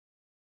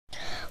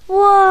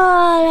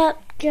What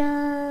up,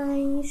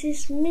 guys?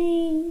 It's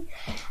me.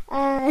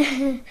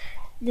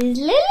 There's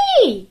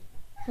Lily.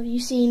 Have you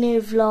seen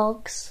her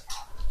vlogs?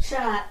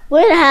 Shut up.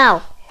 Where the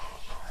hell?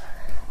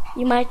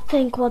 You might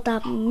think what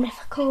that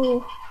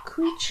mythical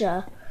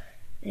creature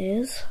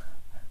is.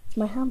 It's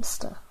my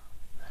hamster.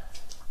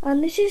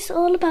 And this is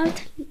all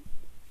about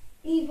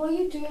Eve, what are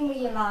you doing with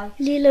your life?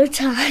 Lilo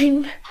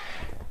time.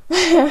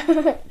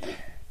 I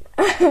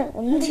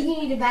think you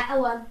need a better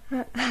one.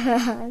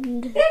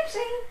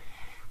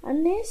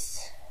 And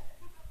this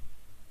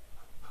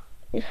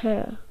is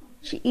her.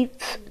 She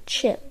eats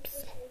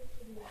chips.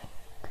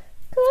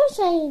 Of course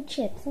I eat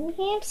chips. I'm a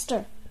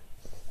hamster.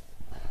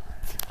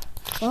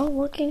 Well,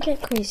 what can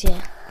get crazier?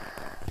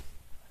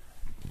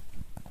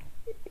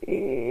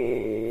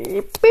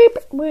 Beep.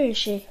 Where is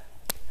she?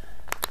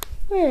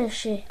 Where is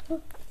she?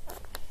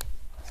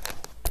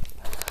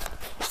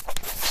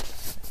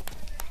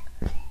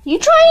 You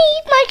trying to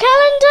eat my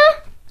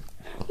calendar?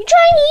 You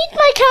trying to eat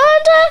my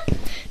calendar?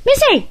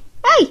 Missy!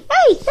 Hey!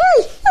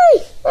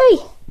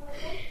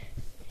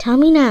 Tell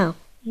me now.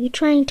 You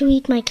trying to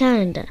eat my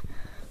calendar?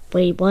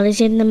 Wait, what is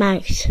in the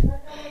mouth?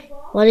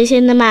 What is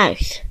in the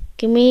mouth?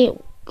 Give me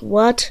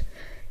what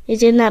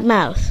is in that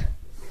mouth?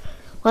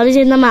 What is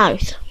in the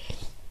mouth?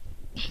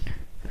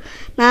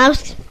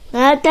 Mouth?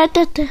 You're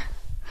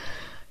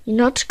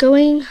not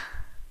going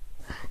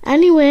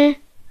anywhere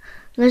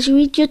unless you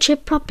eat your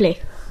chip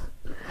properly.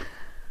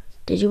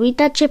 Did you eat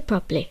that chip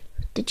properly?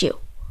 Did you?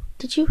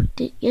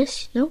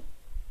 Yes? No?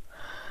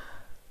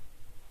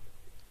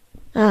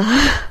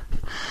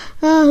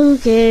 Who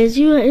cares?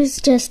 It's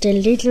just a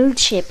little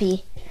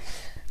chippy.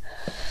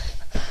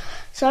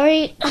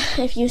 Sorry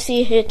if you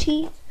see her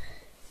teeth.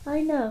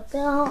 I know, they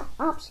are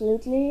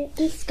absolutely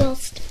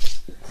disgusting.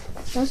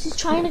 Now she's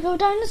trying to go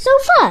down the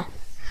sofa.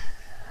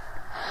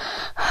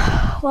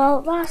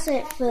 Well, that's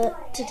it for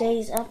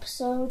today's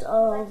episode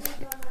of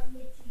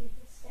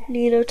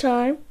Lilo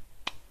Time.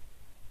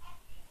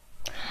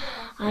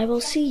 I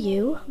will see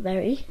you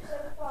very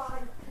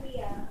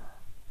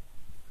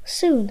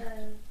soon.